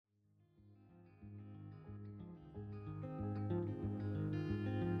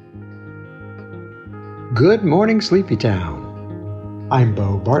Good morning, Sleepy Town. I'm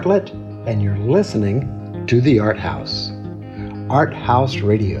Bo Bartlett, and you're listening to The Art House. Art House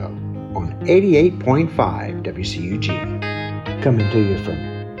Radio on 88.5 WCUG. Coming to you from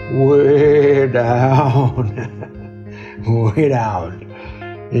way down, way down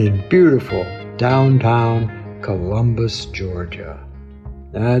in beautiful downtown Columbus, Georgia.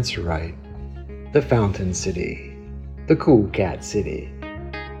 That's right, the Fountain City, the Cool Cat City,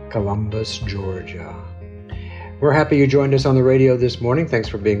 Columbus, Georgia. We're happy you joined us on the radio this morning. Thanks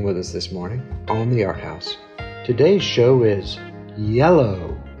for being with us this morning on The Art House. Today's show is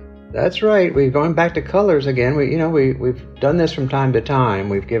yellow. That's right, we're going back to colors again. We've done this from time to time.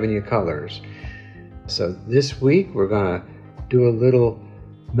 We've given you colors. So this week we're going to do a little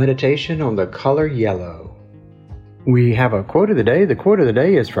meditation on the color yellow. We have a quote of the day. The quote of the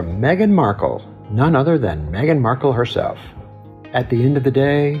day is from Meghan Markle, none other than Meghan Markle herself. At the end of the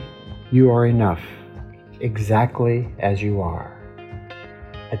day, you are enough, exactly as you are.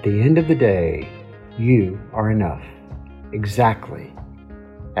 At the end of the day, you are enough, exactly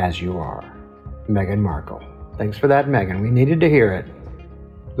as you are. Meghan Markle. Thanks for that, Meghan. We needed to hear it.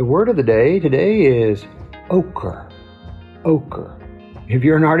 The word of the day today is ochre. Ochre. If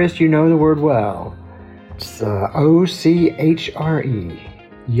you're an artist, you know the word well. It's O-C-H-R-E,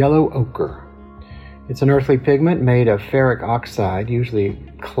 yellow ochre. It's an earthly pigment made of ferric oxide, usually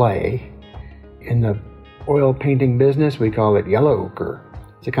clay. In the oil painting business, we call it yellow ochre.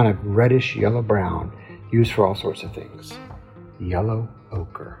 It's a kind of reddish yellow-brown, used for all sorts of things. Yellow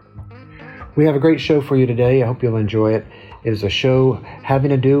ochre. We have a great show for you today. I hope you'll enjoy it. It is a show having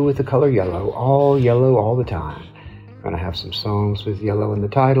to do with the color yellow all the time. We're going to have some songs with yellow in the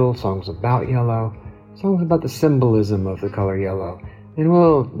title, songs about yellow, songs about the symbolism of the color yellow, and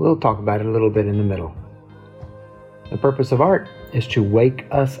we'll talk about it a little bit in the middle. The purpose of art is to wake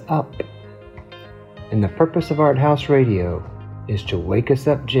us up. And the purpose of Art House Radio is to wake us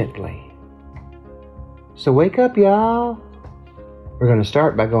up gently. So wake up, y'all. We're going to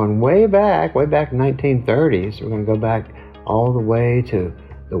start by going way back 1930s. We're going to go back all the way to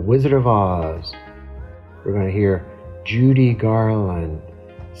The Wizard of Oz. We're going to hear Judy Garland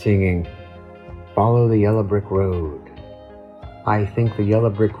singing Follow the Yellow Brick Road. I think the yellow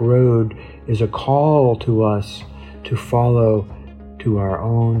brick road is a call to us to follow to our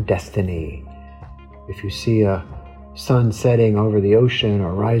own destiny. If you see a sun setting over the ocean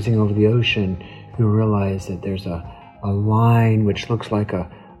or rising over the ocean, you'll realize that there's a line which looks like a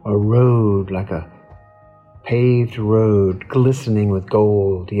road, like a paved road, glistening with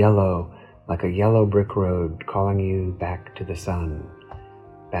gold, yellow, like a yellow brick road, calling you back to the sun,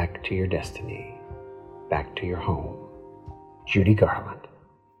 back to your destiny, back to your home. Judy Garland.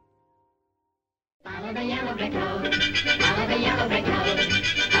 Follow the yellow brick road, follow the yellow brick road,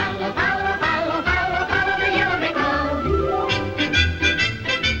 follow, follow, follow, follow, follow the yellow brick road.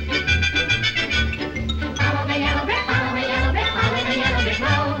 Follow the yellow brick, follow the yellow brick, follow the yellow brick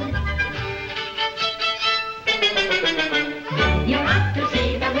road. You're off to see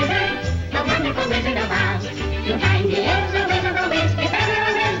the wizard, the wonderful Wizard of Oz. You'll find he is a wizard of Wiz, if ever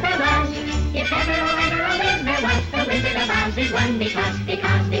a Wiz there was. If ever a Wiz there was, the Wizard of Oz is one because of the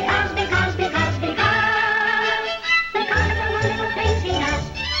wonderful things he does.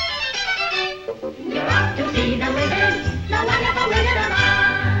 You're off to see the wizard, the wonderful Wizard of Oz.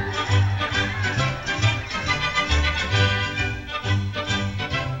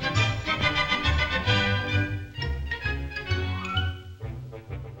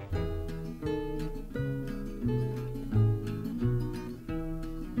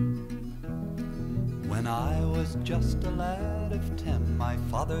 When I was just a lad of 10, my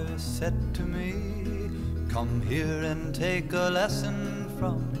father said to me, come here and take a lesson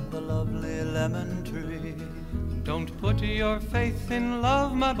from the lovely lemon tree. Don't put your faith in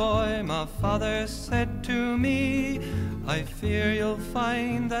love, my boy, my father said to me. I fear you'll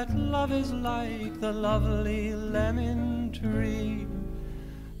find that love is like the lovely lemon tree.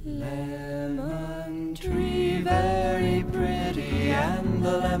 Lemon tree, very pretty, and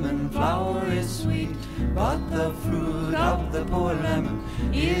the lemon flower is sweet, but the fruit of the poor lemon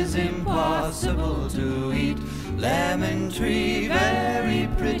is impossible to eat. Lemon tree, very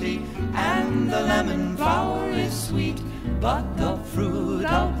pretty, and the lemon flower is sweet, but the fruit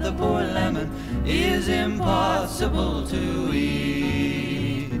of the poor lemon is impossible to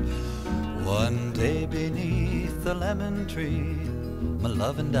eat. One day beneath the lemon tree, my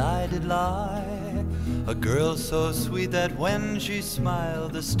love and I did lie, a girl so sweet that when she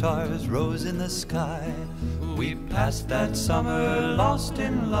smiled the stars rose in the sky. We passed that summer lost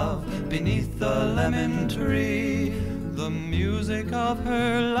in love beneath the lemon tree. The music of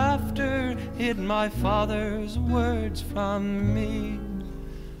her laughter hid my father's words from me.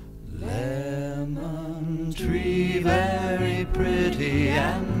 Lemon tree very pretty,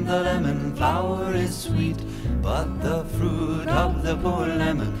 and the lemon flower is sweet, but the fruit of the poor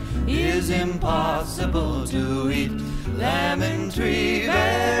lemon is impossible to eat. Lemon tree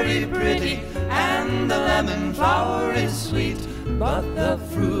very pretty, and the lemon flower is sweet, but the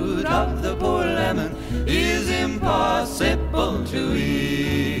fruit of the poor lemon is impossible to eat.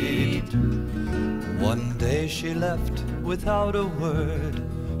 One day she left without a word.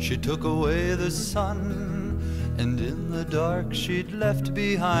 She took away the sun, and in the dark she'd left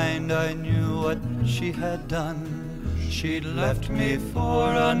behind, I knew what she had done. She'd left me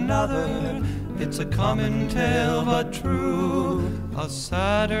for another. It's a common tale but true. A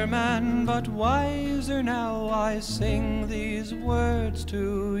sadder man but wiser now, I sing these words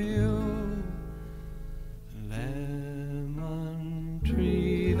to you. Lemon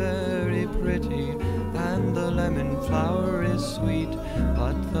tree very pretty, and the lemon flower is sweet,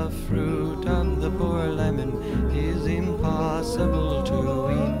 but the fruit of the poor lemon is impossible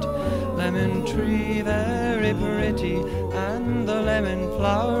to eat. Lemon tree very pretty, and the lemon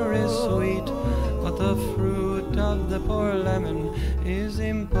flower is sweet, but the fruit of the poor lemon is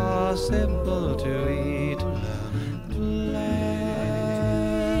impossible to eat. Lemon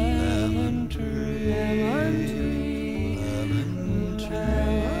tree, lemon tree,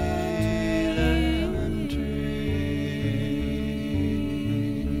 lemon tree.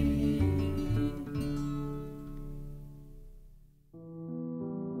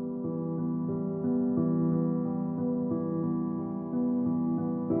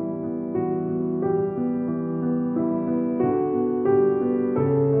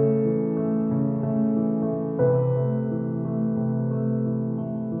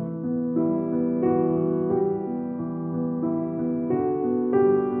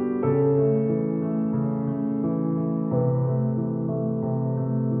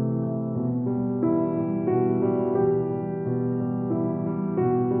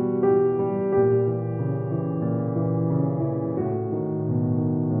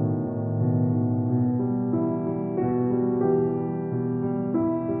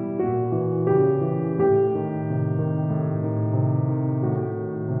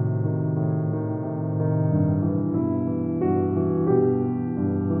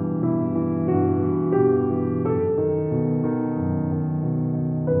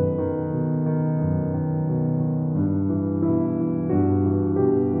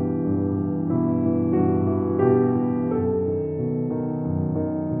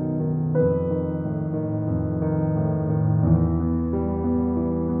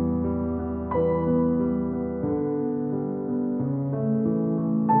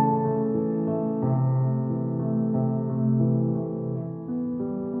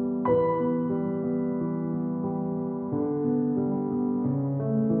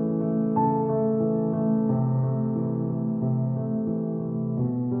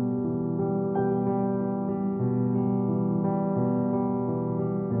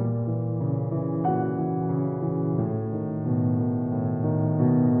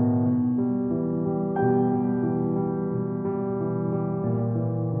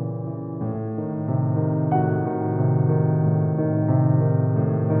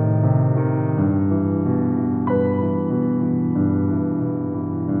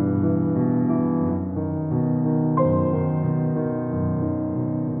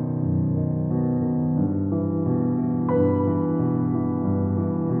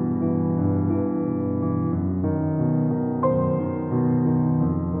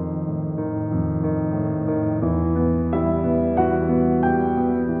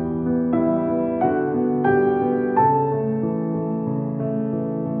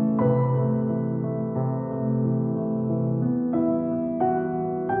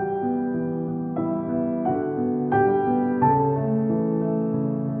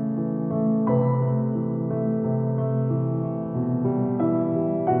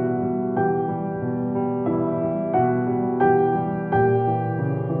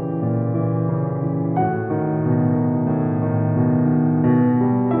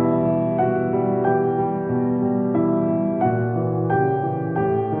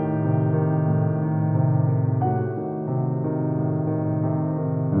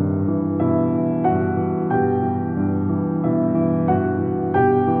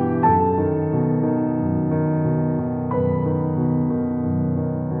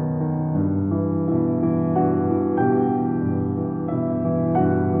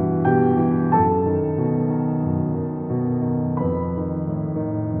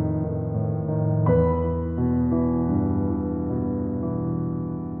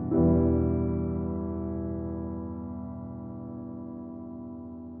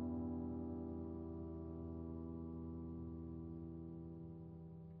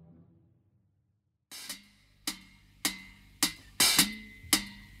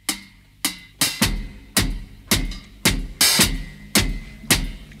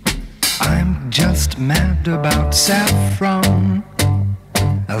 just mad about saffron.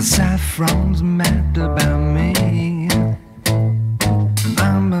 Saffron's mad about me.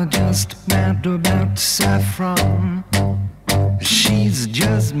 I'm just mad about saffron. She's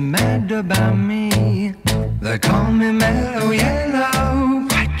just mad about me. They call me Mellow Yellow,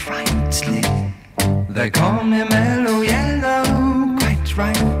 quite rightly. They call me Mellow Yellow, quite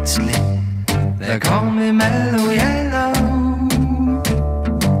rightly. They call me Mellow Yellow.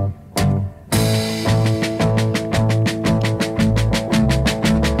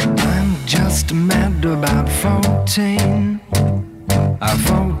 I'm just mad about 14.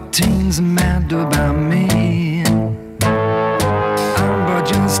 14's mad about me. I'm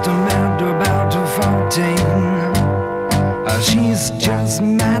just mad about 14. She's just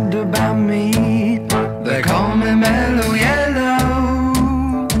mad about me. They call me Mellow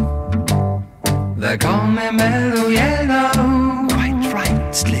Yellow. They call me Mellow Yellow, quite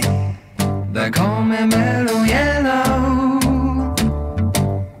rightly. They call me Mellow Yellow.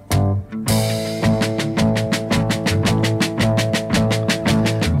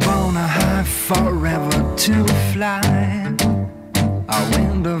 Forever to fly, a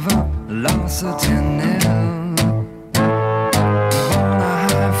wind of velocity nil. Born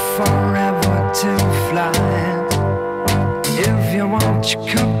high forever to fly. If you want your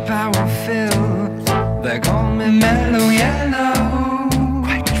cup, I will fill. They call me Mellow Yellow,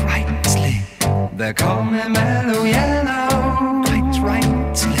 quite rightly. They call me Mellow Yellow, quite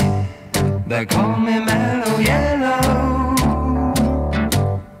rightly. They call me Mellow Yellow.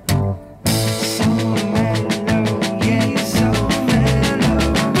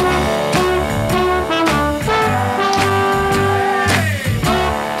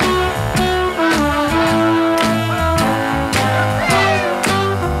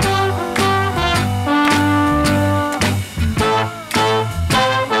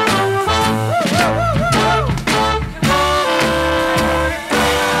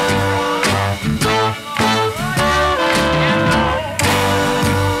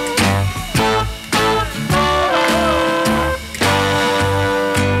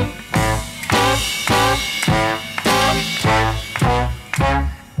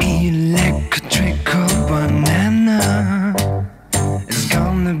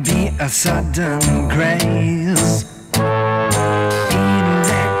 Sudden craze.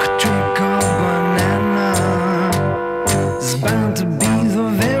 Electrical banana is bound to be the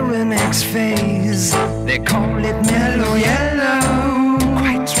very next phase. They call it Mellow Yellow,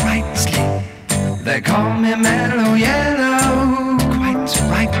 quite rightly. They call me Mellow Yellow, quite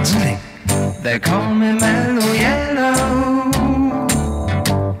rightly. They call me Mellow Yellow.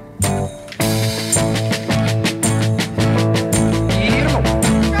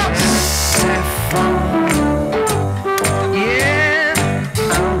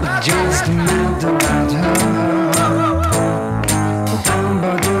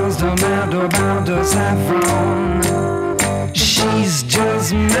 Saffron, she's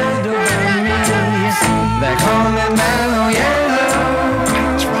just mad about me. They call me Mellow Yellow,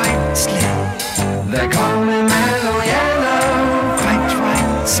 quite rightly. They call me Mellow Yellow, quite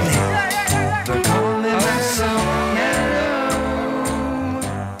rightly. They call me Mellow Yellow.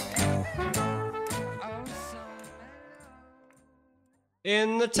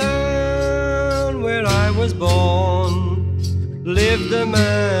 In the town where I was born lived a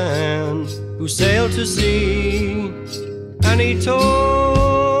man who sailed to sea, and he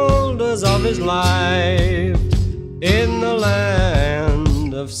told us of his life in the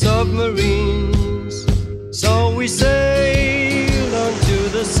land of submarines. So we sailed unto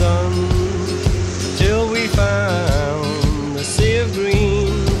the sun till we found the sea of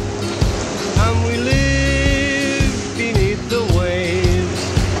green, and we lived beneath the waves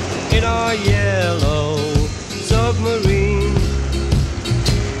in our yellow submarine.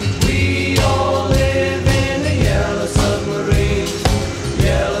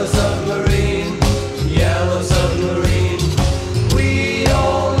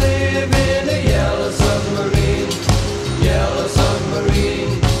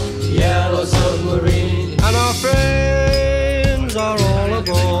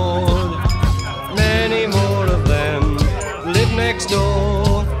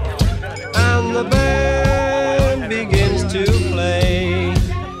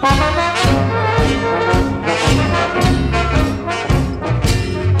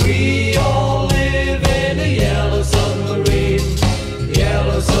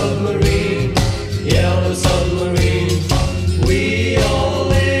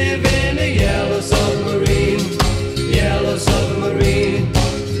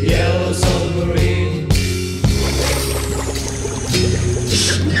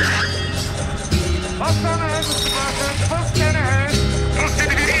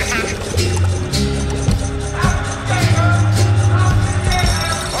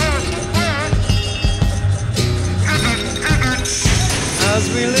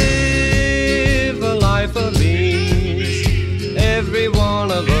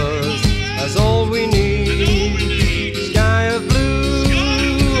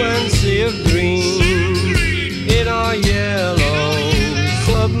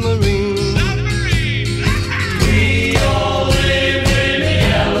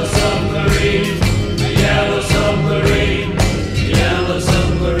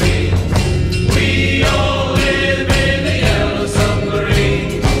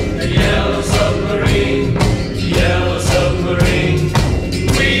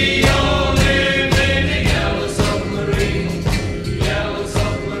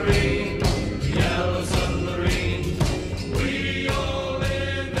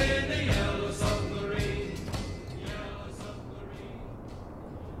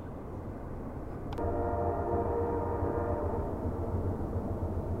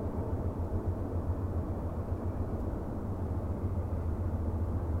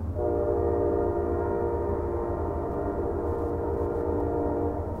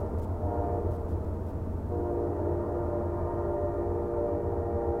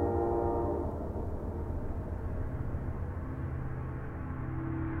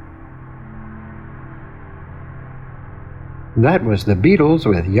 That was the Beatles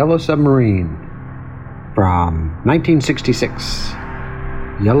with Yellow Submarine from 1966.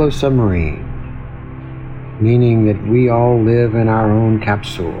 Yellow Submarine, meaning that we all live in our own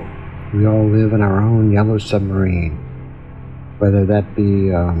capsule. We all live in our own yellow submarine, whether that be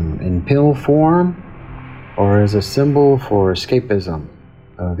in pill form or as a symbol for escapism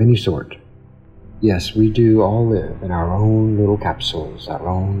of any sort. Yes, we do all live in our own little capsules, our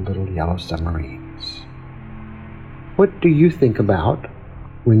own little yellow submarines. What do you think about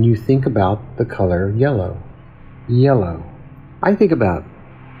when you think about the color yellow? Yellow. I think about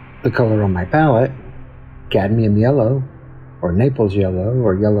the color on my palette, cadmium yellow, or Naples yellow,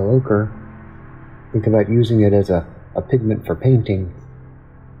 or yellow ochre. Think about using it as a pigment for painting.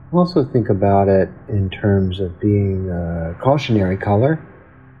 Also think about it in terms of being a cautionary color,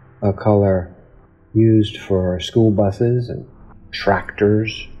 a color used for school buses and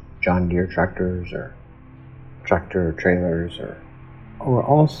tractors, John Deere tractors, or tractor trailers, or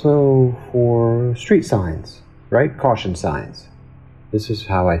also for street signs, right? Caution signs. This is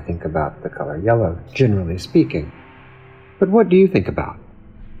how I think about the color yellow, generally speaking. But what do you think about?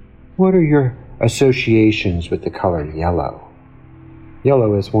 What are your associations with the color yellow?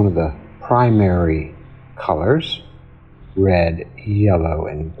 Yellow is one of the primary colors. Red, yellow,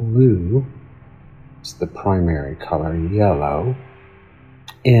 and blue. It's the primary color, yellow.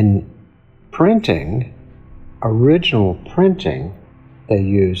 In printing, original printing, they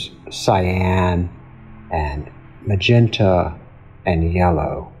use cyan and magenta and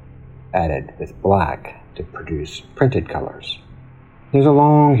yellow added with black to produce printed colors. There's a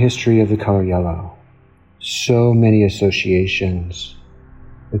long history of the color yellow. So many associations.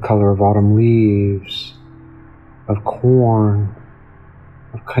 The color of autumn leaves, of corn,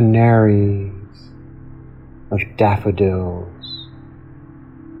 of canaries, of daffodils,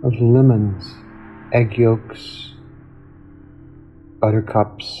 of lemons, egg yolks,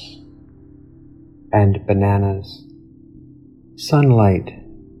 buttercups, and bananas. Sunlight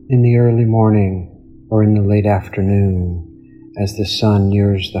in the early morning or in the late afternoon as the sun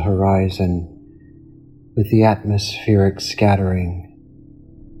nears the horizon, with the atmospheric scattering,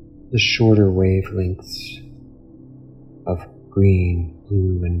 the shorter wavelengths of green,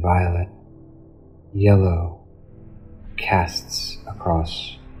 blue, and violet, yellow casts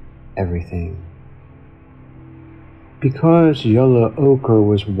across everything. Because yellow ochre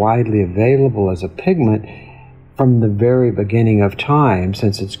was widely available as a pigment from the very beginning of time,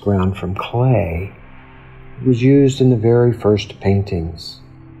 since it's ground from clay, it was used in the very first paintings,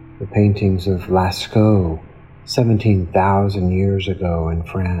 the paintings of Lascaux, 17,000 years ago in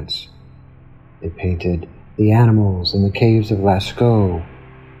France. They painted the animals in the caves of Lascaux,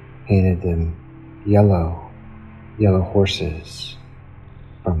 painted them yellow horses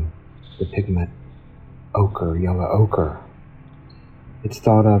from the pigment ochre, yellow ochre. It's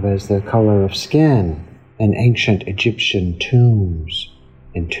thought of as the color of skin in ancient Egyptian tombs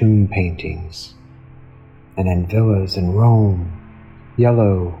and tomb paintings, and in villas in Rome.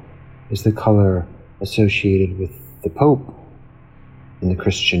 Yellow is the color associated with the Pope in the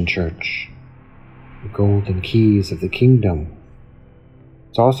Christian Church, the golden keys of the kingdom.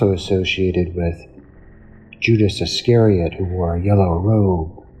 It's also associated with Judas Iscariot, who wore a yellow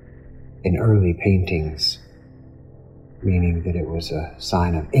robe in early paintings, meaning that it was a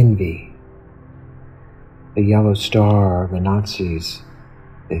sign of envy. The yellow star of the Nazis,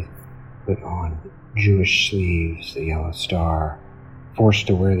 they put on Jewish sleeves, the yellow star, forced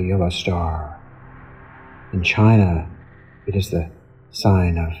to wear the yellow star. In China, it is the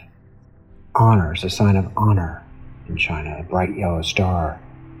sign of honor, it's a sign of honor in China, a bright yellow star,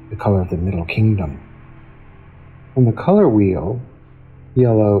 the color of the Middle Kingdom. On the color wheel,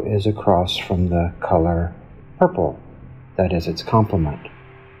 yellow is across from the color purple, that is its complement,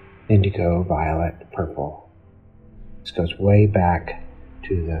 indigo, violet, purple. This goes way back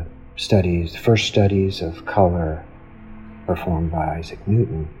to the first studies of color performed by Isaac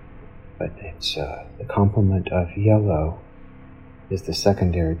Newton, but it's the complement of yellow is the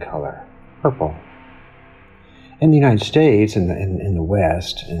secondary color, purple. In the United States, in the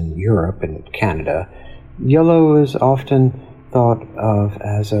West, in Europe and Canada, yellow is often thought of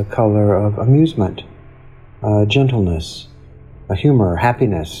as a color of amusement, gentleness, humor,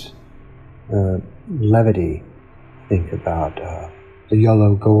 happiness, levity. Think about the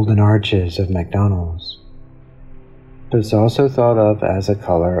yellow golden arches of McDonald's. But it's also thought of as a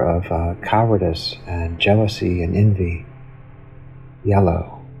color of cowardice and jealousy and envy.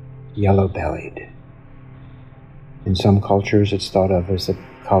 Yellow-bellied. In some cultures, it's thought of as a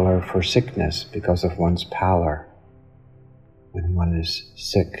color for sickness because of one's pallor when one is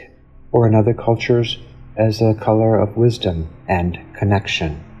sick. Or in other cultures, as a color of wisdom and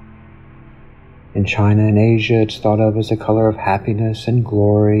connection. In China and Asia, it's thought of as a color of happiness and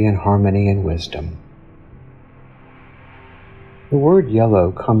glory and harmony and wisdom. The word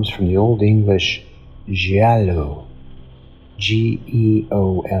yellow comes from the Old English giallo,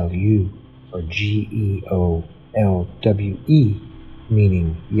 G-E-O-L-U, or G-E-O-L-W-E,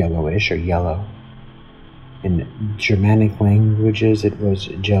 meaning yellowish or yellow. In Germanic languages, it was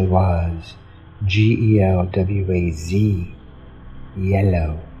gelwaz, G-E-L-W-A-Z,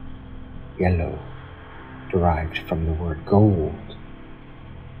 yellow, yellow, derived from the word gold,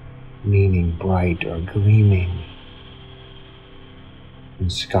 meaning bright or gleaming. In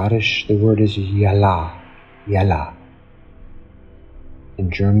Scottish, the word is jalla, jalla.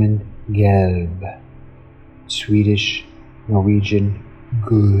 In German, gelb. Swedish, Norwegian,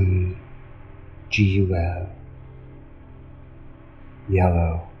 gul, G-U-L.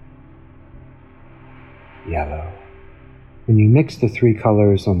 Yellow, yellow. When you mix the three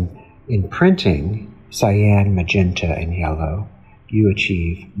colors in printing, cyan, magenta, and yellow, you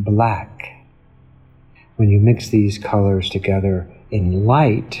achieve black. When you mix these colors together in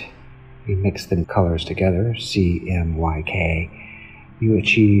light, you mix the colors together, C-M-Y-K, you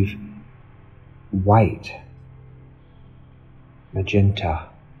achieve white, magenta,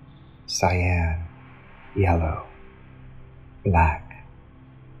 cyan, yellow, black,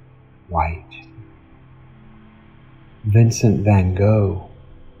 white. Vincent van Gogh,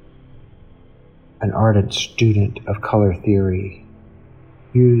 an ardent student of color theory,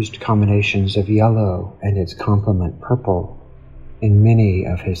 used combinations of yellow and its complement purple in many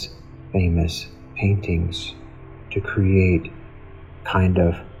of his famous paintings to create kind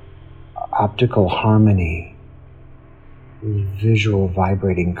of optical harmony, visual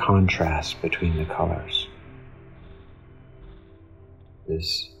vibrating contrast between the colors.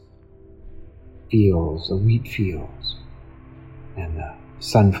 This fields, the wheat fields, and the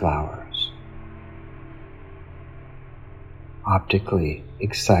sunflowers. Optically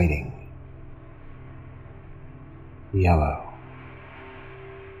exciting. Yellow.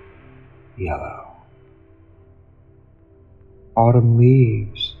 Yellow. Autumn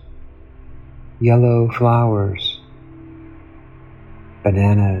leaves. Yellow flowers.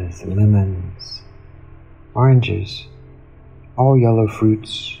 Bananas, lemons, oranges, all yellow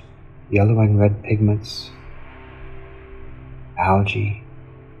fruits, yellow and red pigments, algae,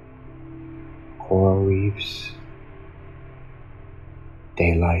 coral reefs,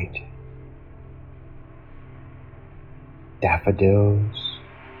 daylight, daffodils,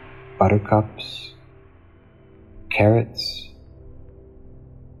 buttercups, carrots,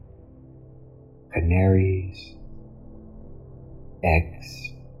 canaries,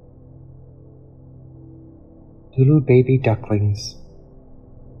 eggs, little baby ducklings,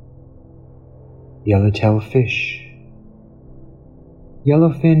 yellowtail fish,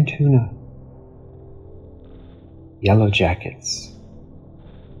 yellowfin tuna, yellow jackets,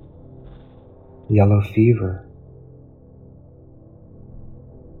 yellow fever,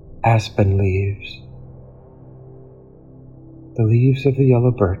 aspen leaves, the leaves of the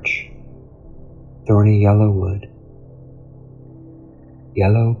yellow birch, thorny yellow wood,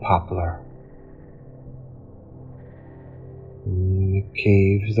 yellow poplar, the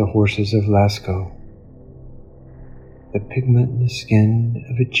caves, the horses of Lascaux, the pigment in the skin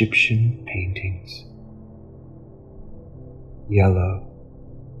of Egyptian paintings, yellow,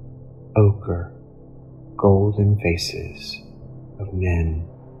 ochre, golden faces of men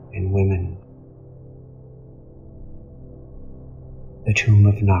and women, the tomb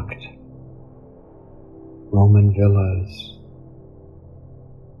of Nacht, Roman villas,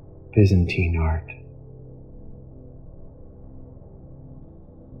 Byzantine art,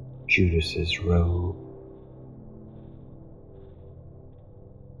 Judas's robe,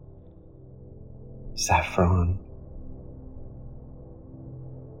 saffron,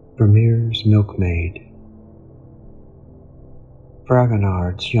 Vermeer's milkmaid,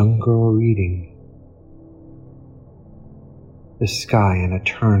 Fragonard's young girl reading, the sky in a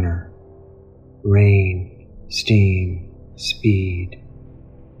Turner, rain, steam, speed,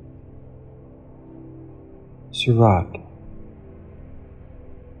 Seurat,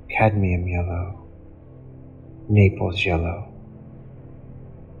 cadmium yellow, Naples yellow,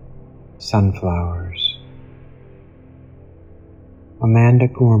 sunflowers, Amanda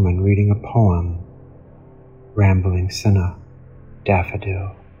Gorman reading a poem, Rambling Senna,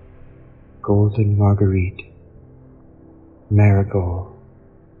 daffodil, golden marguerite, marigold,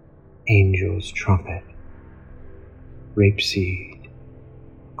 angel's trumpet, rapeseed,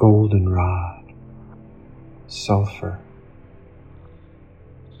 goldenrod, sulfur,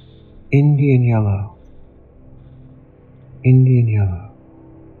 Indian yellow, Indian yellow,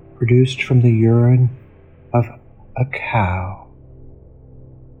 produced from the urine of a cow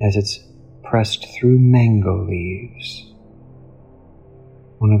as it's pressed through mango leaves.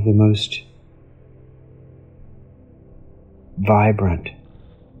 One of the most vibrant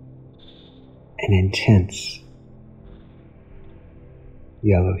and intense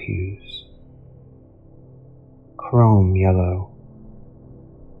yellow hues. Chrome yellow,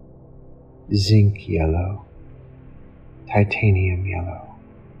 zinc yellow, titanium yellow,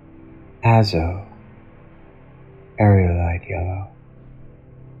 azo, aerolite yellow,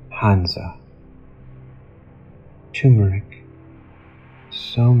 Hansa, turmeric.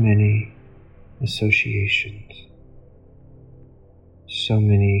 So many associations, so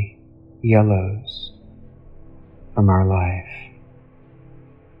many yellows from our life,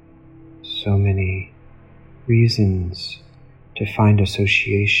 so many reasons to find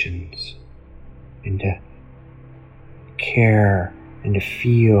associations and to care and to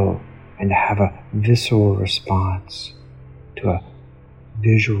feel and to have a visceral response to a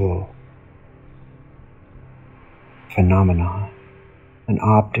visual phenomenon, an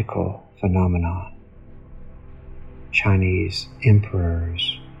optical phenomenon. Chinese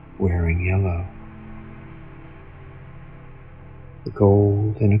emperors wearing yellow. The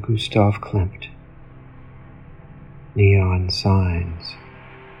gold in a Gustav Klimt. Neon signs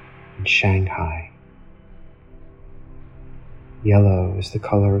in Shanghai. Yellow is the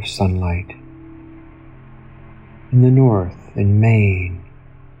color of sunlight. In the north, in Maine,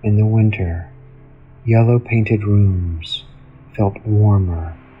 in the winter, yellow painted rooms felt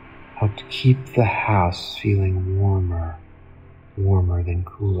warmer, helped keep the house feeling warmer than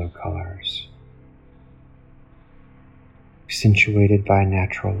cooler colors. Accentuated by a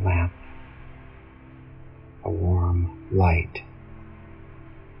natural lamp, a warm light.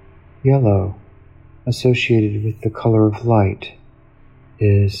 Yellow, associated with the color of light,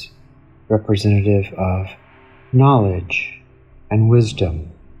 is representative of knowledge and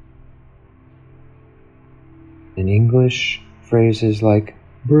wisdom. In English, phrases like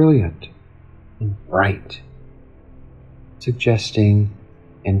brilliant and bright, suggesting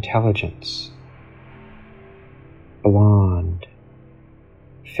intelligence. Blonde,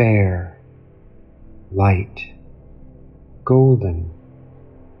 fair, light, golden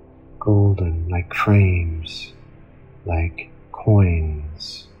like frames, like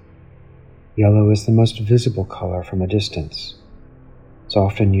coins. Yellow is the most visible color from a distance. It's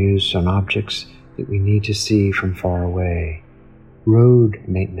often used on objects that we need to see from far away. Road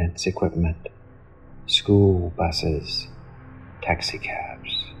maintenance equipment, school buses,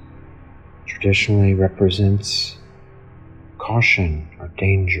 taxicabs. Traditionally represents caution or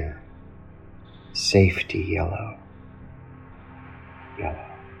danger. Safety yellow. Yellow.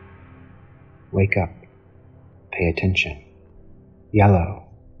 Wake up. Pay attention. Yellow.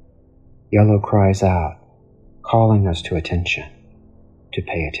 Yellow cries out, calling us to attention, to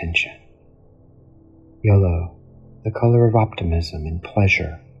pay attention. Yellow, the color of optimism and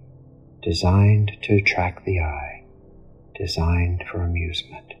pleasure, designed to attract the eye, designed for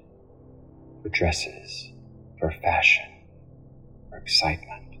amusement, for dresses, for fashion, for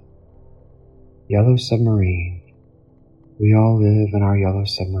excitement. Yellow submarine. We all live in our yellow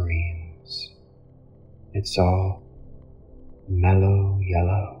submarines. It's all mellow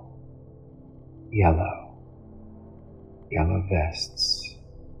yellow, yellow, yellow vests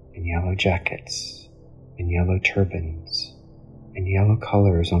and yellow jackets and yellow turbans and yellow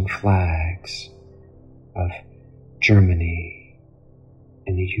colors on flags of Germany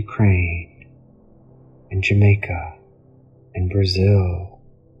and the Ukraine and Jamaica and Brazil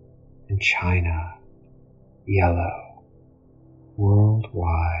and China. Yellow,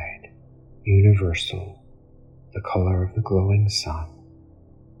 worldwide, universal, the color of the glowing sun,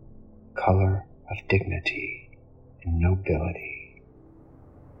 color of dignity and nobility.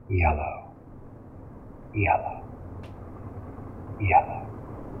 Yellow, yellow, yellow.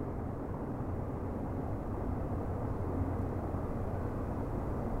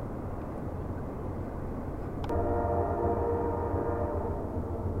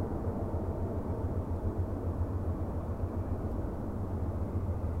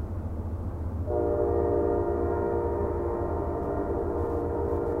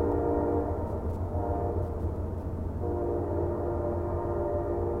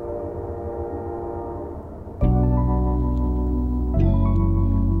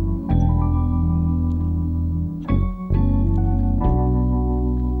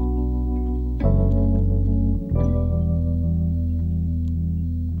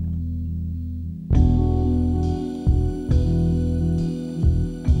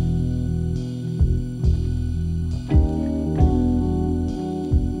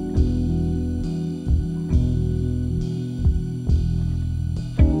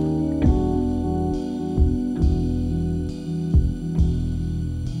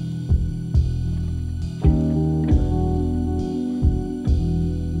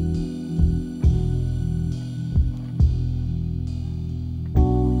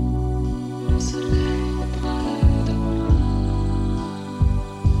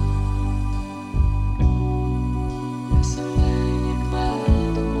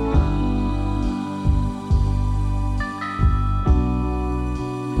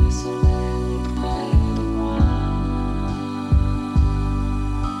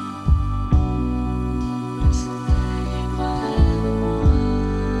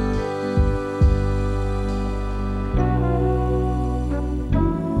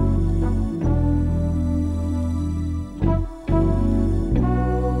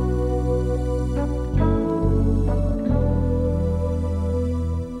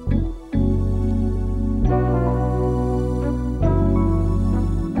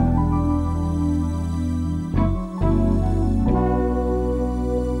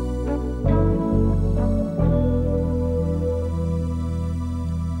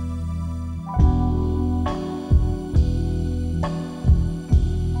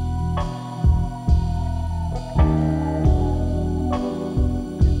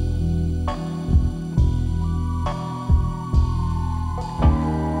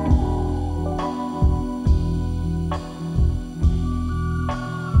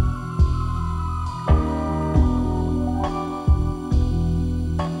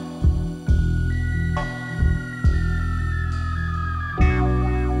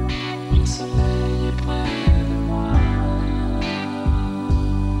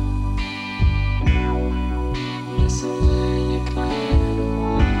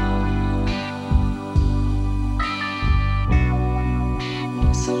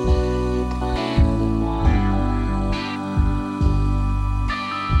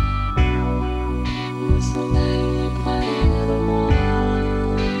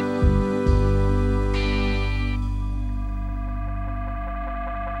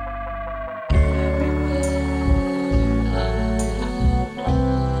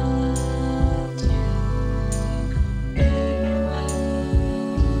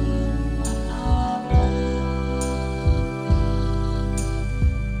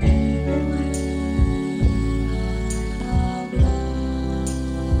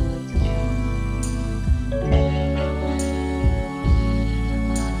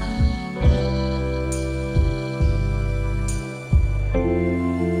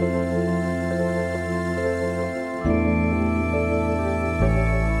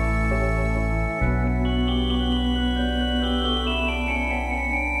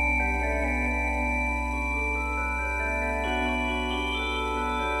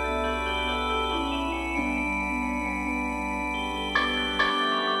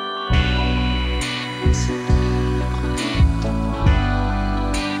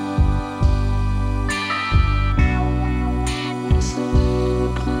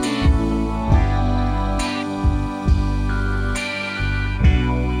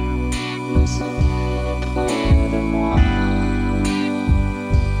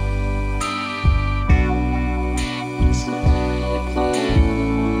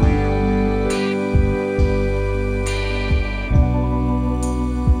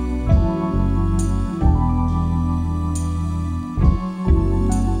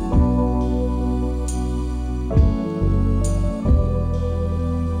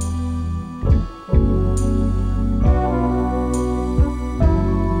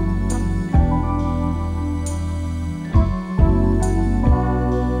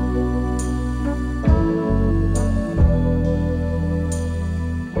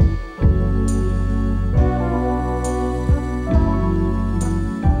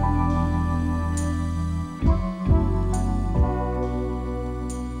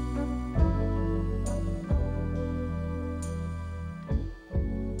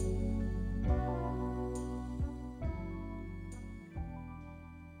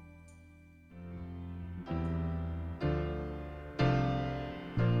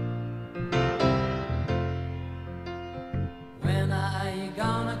 you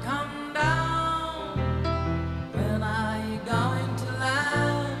gonna come down? When are you going to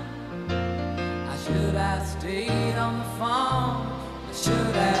land? I should have stayed on the phone. I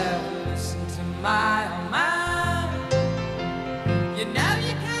should have listened to my own mind. You know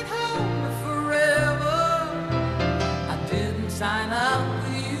you can't hold me forever. I didn't sign up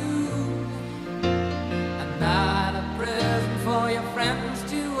with you. I'm not a present for your friends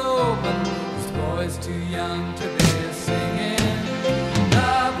to open. This boy's too young to be singing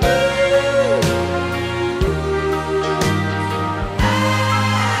the blues.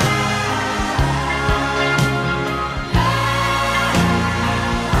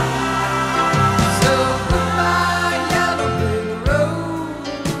 So goodbye, yellow brick road,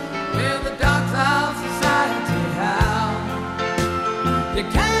 where the dogs of society howl. You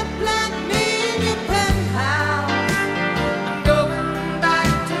can't plant me in your penthouse. I'm going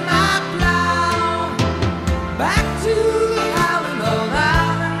back to my plow, back to the howling old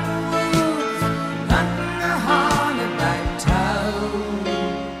island woods, hunting the haunted back town.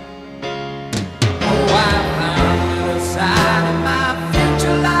 Oh, I found a side of my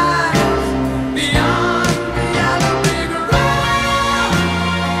future lies beyond the yellow brick road.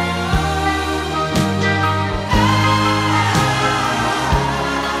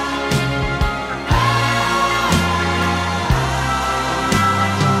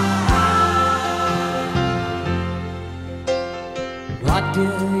 What do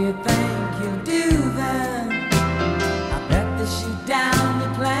you think you'll do then? I bet that shoot down the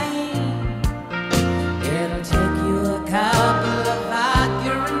plane. It'll take you a couple of hot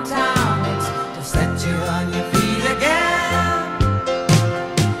urine tonics to set you on your feet again.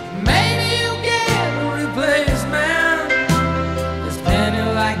 Maybe you'll get a replacement. There's plenty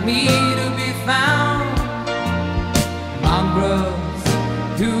like me to be found. Mongrels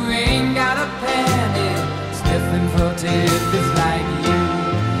who ain't got a penny, sniffing for tidbits like you.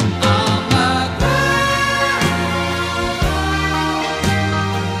 On the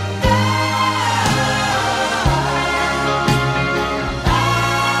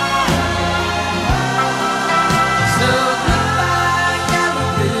So goodbye, yellow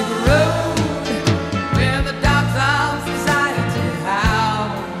brick road, where the dogs of society howl.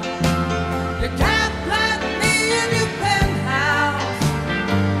 You can't plant me in your penthouse.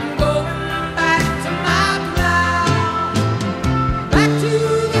 I'm going back to my plow, back to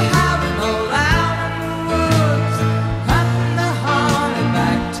the howling old island woods, hunting the haunted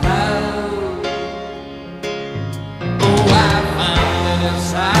back town. Oh, I found it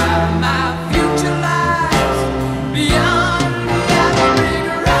inside my future lies beyond the yellow brick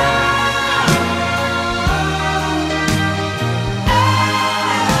road.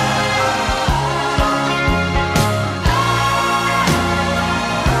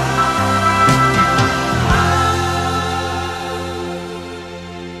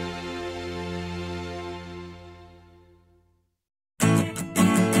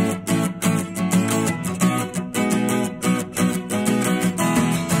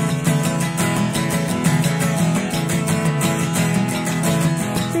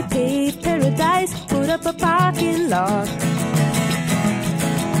 They paved paradise, put up a parking lot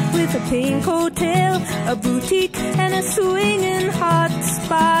with a pink hotel, a boutique, and a swinging hot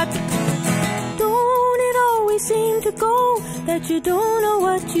spot. Don't it always seem to go that you don't know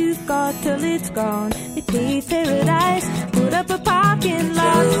what you've got till it's gone? They paved paradise, put up a parking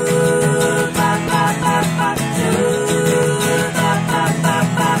lot.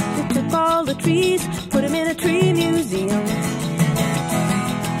 They took all the trees, put them in a tree museum,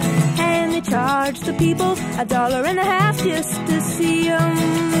 and they charged the people $1.50 just to see 'em.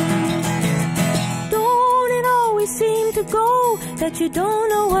 Don't it always seem to go that you don't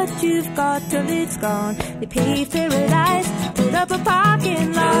know what you've got till it's gone? They paved paradise, put up a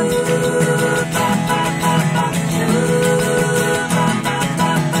parking lot.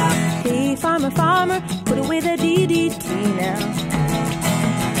 Hey, farmer, farmer, put away the DDT now.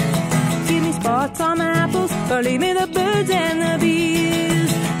 Give me spots on my apples, or leave me the birds and the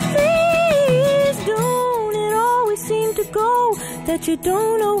bees. Please, don't it always seem to go that you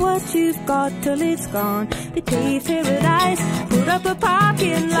don't know what you've got till it's gone? They paved paradise, put up a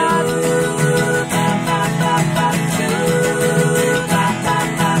parking lot.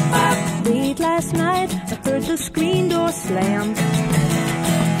 Late last night, I heard the screen door slam,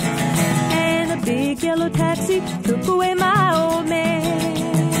 and a big yellow taxi took away my old man.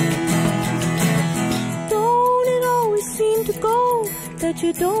 Don't it always seem to go that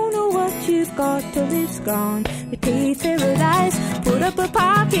you don't know what you've got till it's gone? They paved paradise, put up a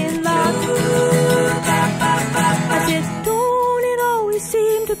parking lot. I said, don't it always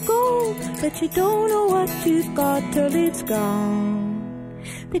seem to go that you don't know what you've got till it's gone?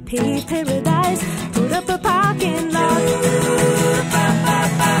 They paved paradise, put up a parking lot.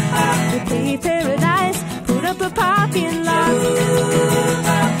 They paved paradise, put up a parking lot.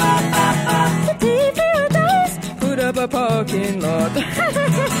 They paved paradise, put up a parking lot.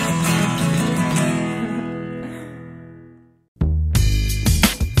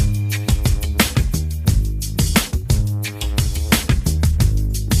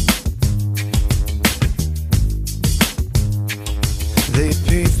 They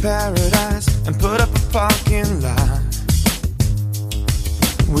paved paradise and put up a parking lot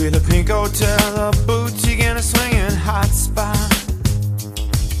with a pink hotel, a boutique, and a swinging hot spot.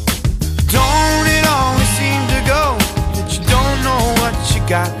 Don't it always seem to go that you don't know what you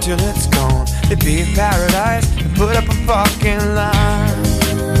got till it's gone? They paved paradise and put up a parking lot.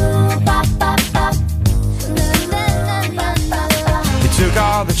 They took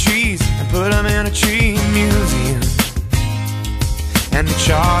all the trees and put them in a tree museum, and they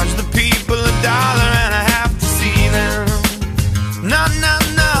charge the people $1.50 to see them. No, no,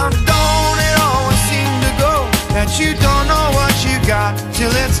 no, don't it always seem to go that you don't know what you got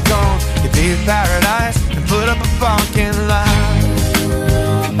till it's gone? You paved paradise and put up a parking lot.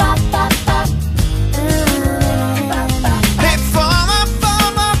 Hey, farmer,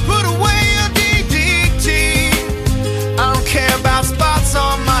 put away your DDT. I don't care about spots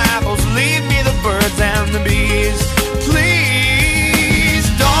on my apples, leave me the birds and the bees, please.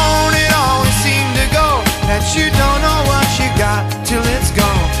 Don't it always seem to go that you don't know what you got till it's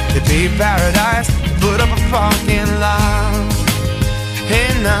gone? They paved paradise, put up a parking lot. Hey,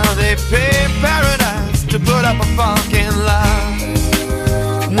 now they paved paradise to put up a parking lot.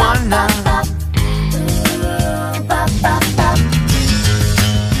 One night.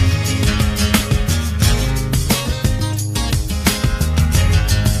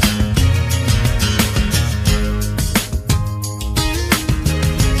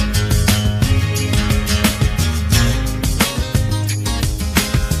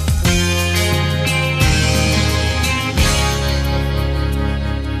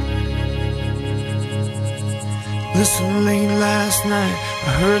 Listen, late last night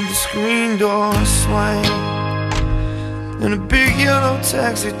I heard the screen door swing, and a big yellow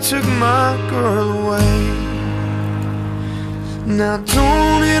taxi took my girl away. Now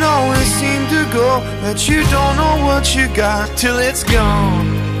don't it always seem to go that you don't know what you got till it's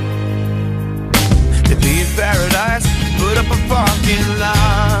gone? They paved paradise, put up a parking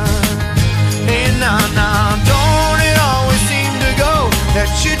lot. Hey, nah, nah, don't it always seem to go that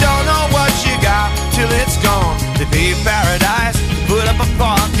you don't know what you got till it's gone? They paved paradise, put up a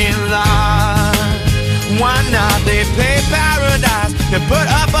parking lot. Why not? They paved paradise, they put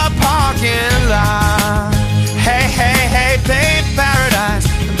up a parking lot. Hey, hey, hey, paved paradise,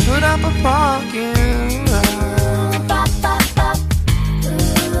 and put up a parking lot.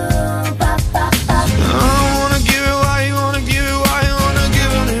 I don't wanna give it, why you wanna give it, why you wanna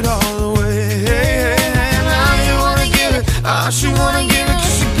give it all away? Hey, hey, hey, now you wanna give it, I should wanna give it,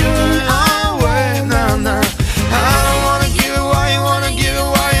 'cause you're giving it all away. Nah, nah, I don't wanna give it, why you wanna give it,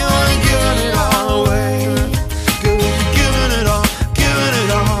 why you wanna give it all away? 'Cause you're giving it all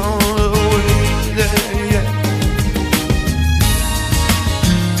away. Yeah, yeah.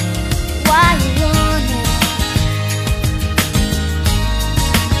 Why you want it?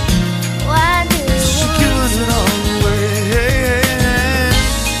 Why do you She want gives it all away.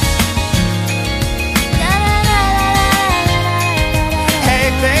 Hey,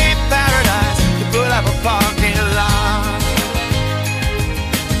 babe, paradise, you put up a parking lot.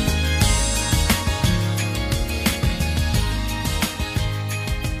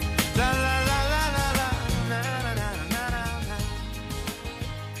 La la la la la la, na na na na na na.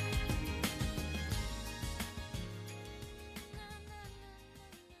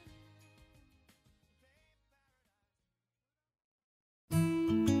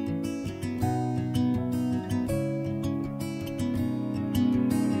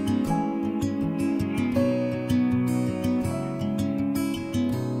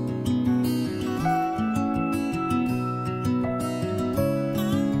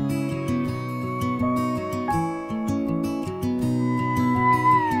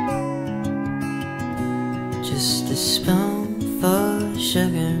 Just a spoonful of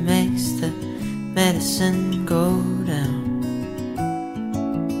sugar makes the medicine go down.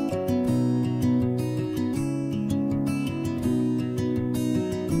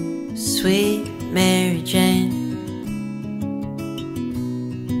 Sweet Mary Jane,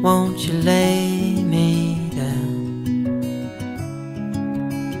 won't you lay me down?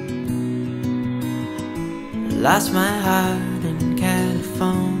 Lost my heart in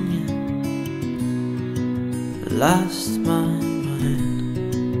California, lost my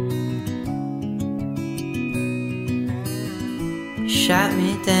mind. shot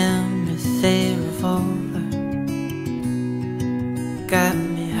me down with a revolver, got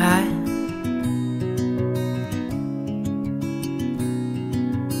me high.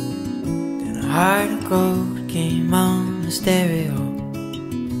 Then a heart of gold came on the stereo.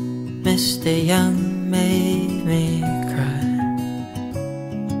 Mr. Young made me cry.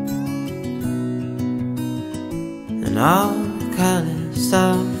 And all the colors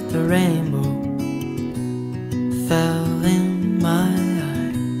of the rainbow fell in my eyes.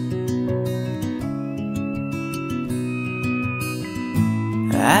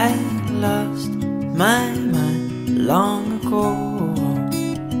 I lost my mind long ago,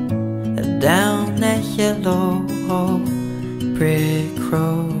 down that yellow brick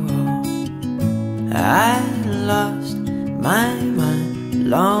road. I lost my mind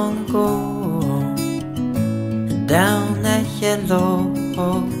long ago, down that yellow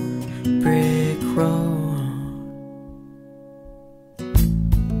brick road.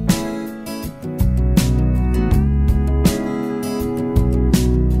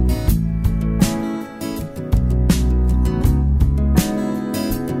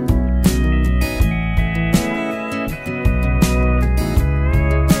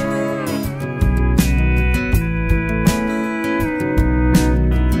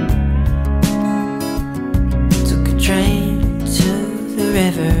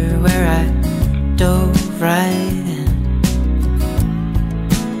 Where I dove right in.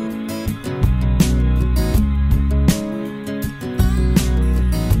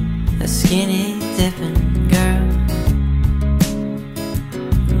 A skinny dipping girl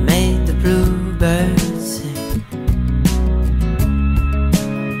made the bluebirds sing.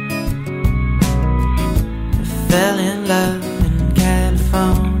 I fell in love in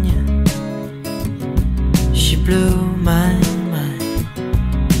California. She blew my mind.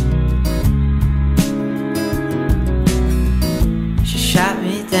 Shot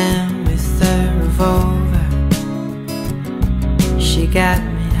me down with a revolver. She got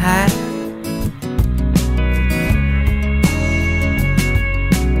me high.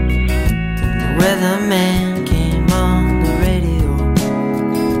 Then the weatherman came on the radio,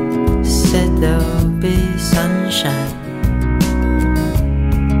 said there'll be sunshine.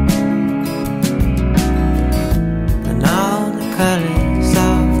 And all the colors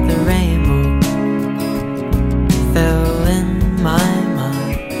of the rainbow fell in my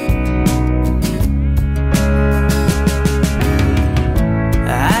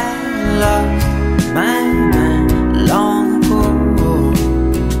my mind long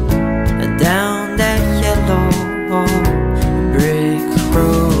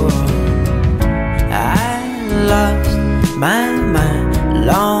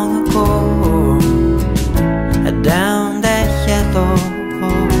ago, down that yellow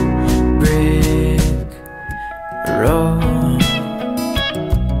brick road.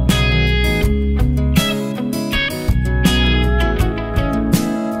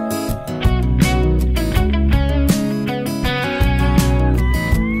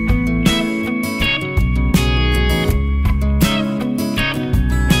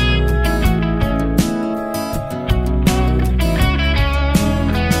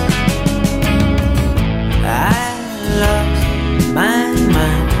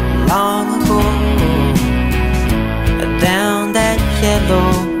 Down that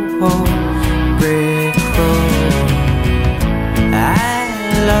yellow brick road. I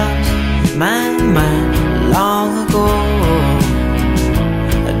lost my mind long ago,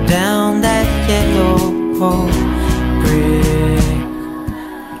 down that yellow brick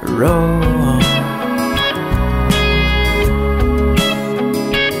road.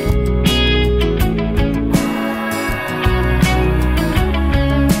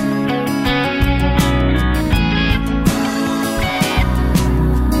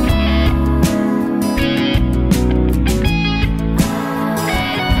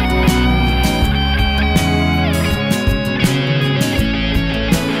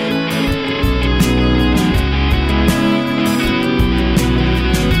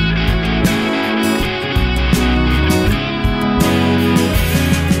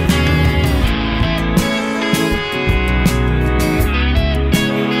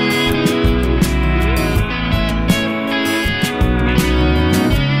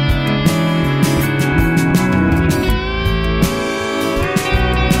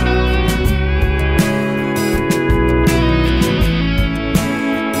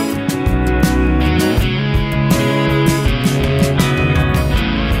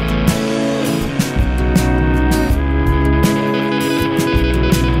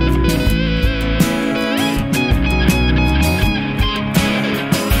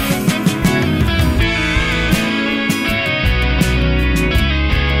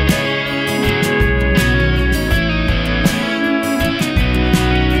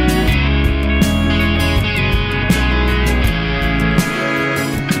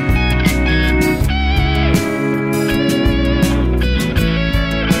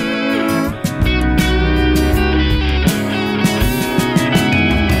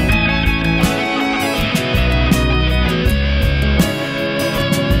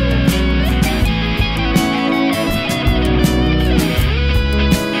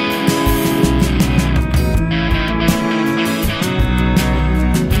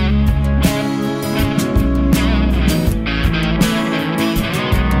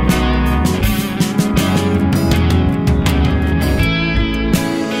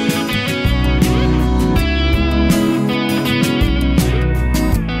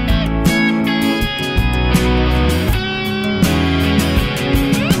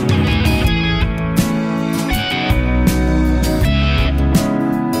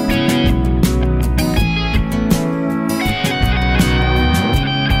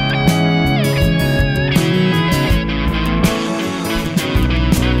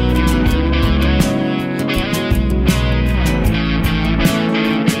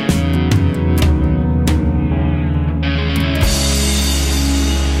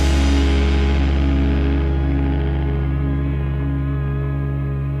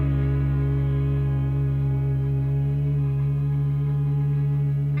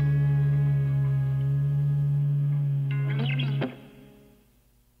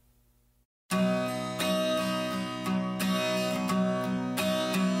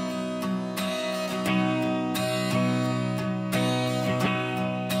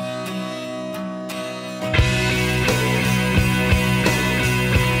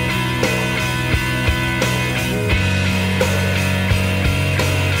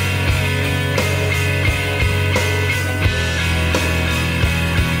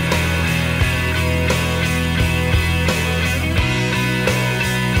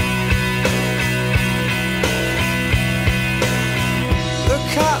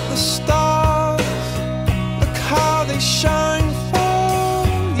 at the stars, look how they shine for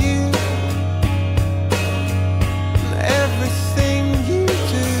you, and everything you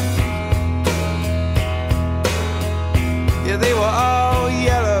do. Yeah, they were all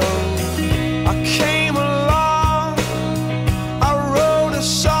yellow. I came along, I wrote a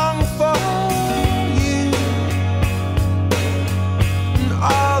song for you, and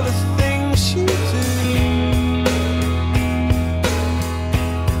all the things you do.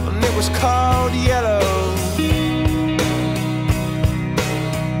 And it was called Yellow.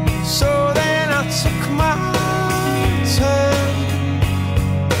 So then I took my turn.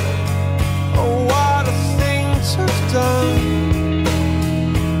 Oh, what a thing to have done.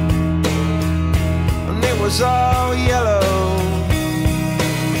 And it was all yellow.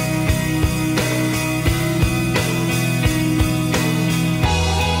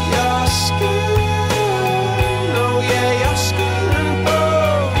 Your skin, oh yeah, your skin and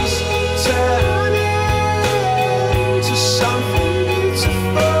bones turn into something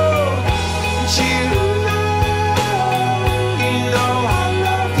beautiful. And you know I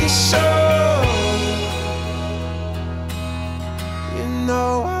love you so. You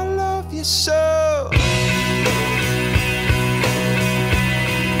know I love you so.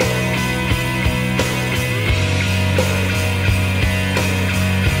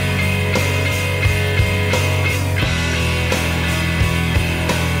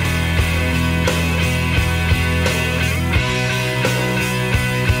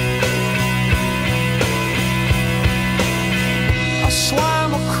 I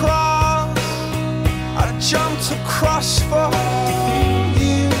swam across, I jumped across for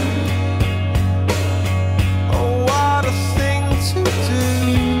you. Oh, what a thing to do.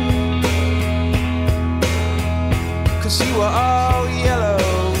 'Cause you were all yellow.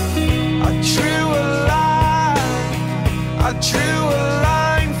 I drew a line, I drew a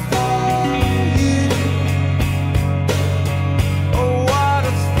line for you. Oh, what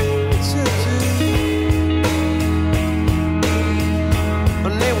a thing to do.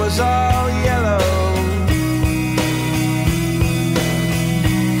 And it was all yellow.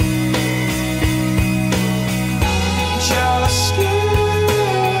 Your skin,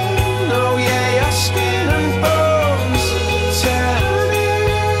 oh yeah, your skin and bones turn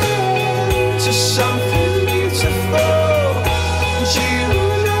into something beautiful. And you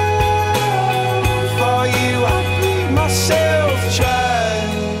know, for you I bleed myself dry.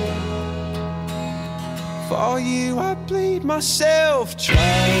 For you I bleed myself dry.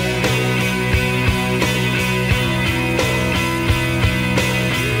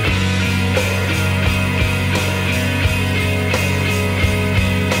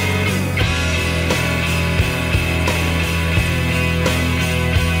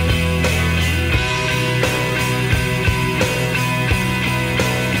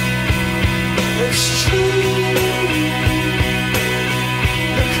 It's true.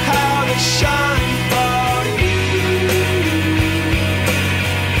 Look how they shine for you.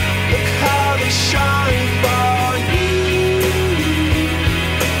 Look how they shine for you.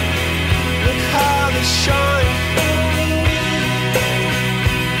 Look how they shine for you.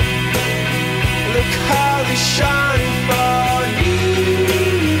 Look how they shine for you.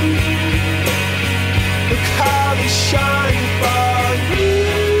 Look how they shine for you.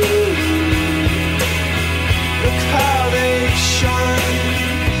 Look how they shine.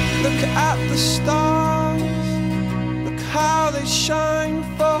 Look at the stars. Look how they shine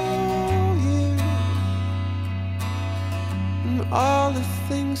for you. And all the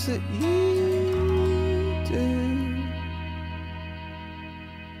things that you do.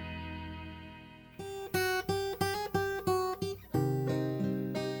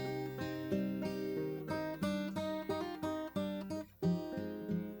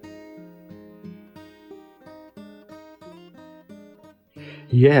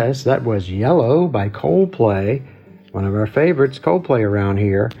 Yes, that was Yellow by Coldplay, one of our favorites, Coldplay around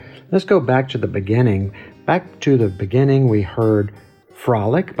here. Let's go back to the beginning. Back to the beginning, we heard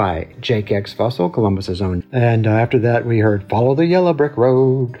Frolic by Jake X Fussell, Columbus's own. And after that, we heard Follow the Yellow Brick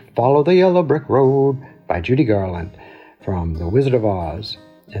Road, Follow the Yellow Brick Road by Judy Garland from The Wizard of Oz.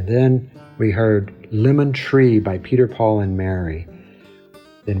 And then we heard Lemon Tree by Peter, Paul, and Mary.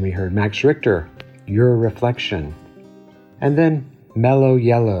 Then we heard Max Richter, Your Reflection. And then Mellow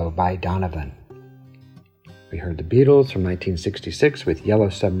Yellow by Donovan. We heard the Beatles from 1966 with Yellow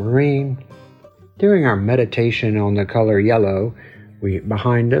Submarine. During our meditation on the color yellow,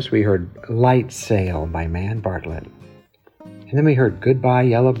 behind us we heard Light Sail by Man Bartlett. And then we heard Goodbye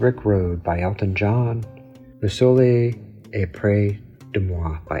Yellow Brick Road by Elton John. Le Soleil est près de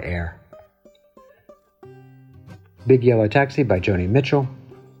moi by Air. Big Yellow Taxi by Joni Mitchell.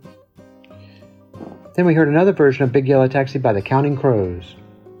 Then we heard another version of Big Yellow Taxi by the Counting Crows.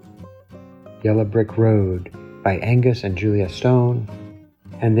 Yellow Brick Road by Angus and Julia Stone.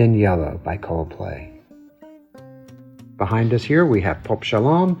 And then Yellow by Coldplay. Behind us here we have Pop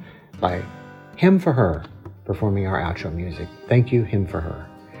Shalom by Hymn for Her performing our outro music. Thank you, Hymn for Her.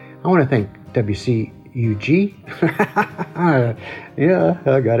 I want to thank WCUG. Yeah,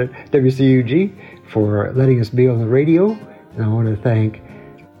 I got it. WCUG for letting us be on the radio. And I want to thank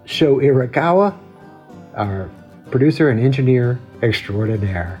Sho Irakawa, our producer and engineer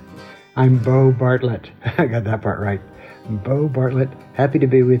extraordinaire. I'm Bo Bartlett. I got that part right. Bo Bartlett, happy to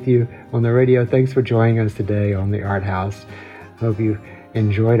be with you on the radio. Thanks for joining us today on the Art House. Hope you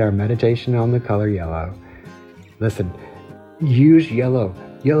enjoyed our meditation on the color yellow. Listen, use yellow.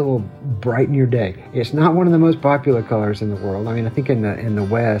 Yellow will brighten your day. It's not one of the most popular colors in the world. I mean, I think in the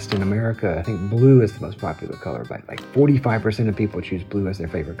West, in America, I think blue is the most popular color. But like 45% of people choose blue as their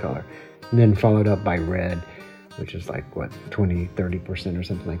favorite color. And then followed up by red, which is like, 20-30% or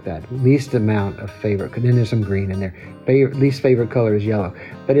something like that. Least amount of favorite. Then there's some green in there. Least favorite color is yellow.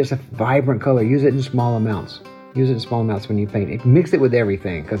 But it's a vibrant color. Use it in small amounts. Use it in small amounts when you paint. Mix it with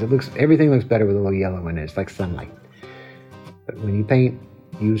everything, because everything looks better with a little yellow in it. It's like sunlight. But when you paint,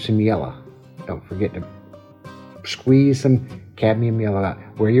 use some yellow. Don't forget to squeeze some cadmium yellow out.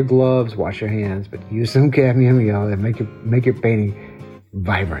 Wear your gloves, wash your hands, but use some cadmium yellow and make your painting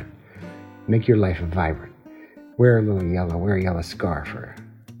vibrant. Make your life vibrant. Wear a little yellow. Wear a yellow scarf or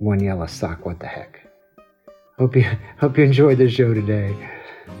one yellow sock. What the heck? Hope you enjoyed the show today.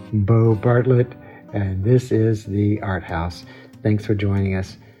 Bo Bartlett, and this is the Art House. Thanks for joining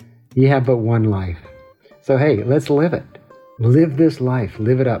us. You have but one life, so hey, let's live it. Live this life.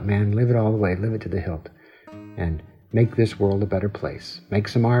 Live it up, man. Live it all the way. Live it to the hilt, and make this world a better place. Make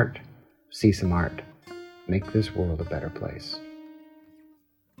some art. See some art. Make this world a better place.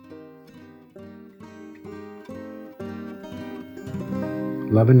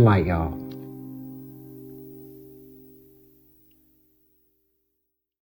 Love and light, y'all.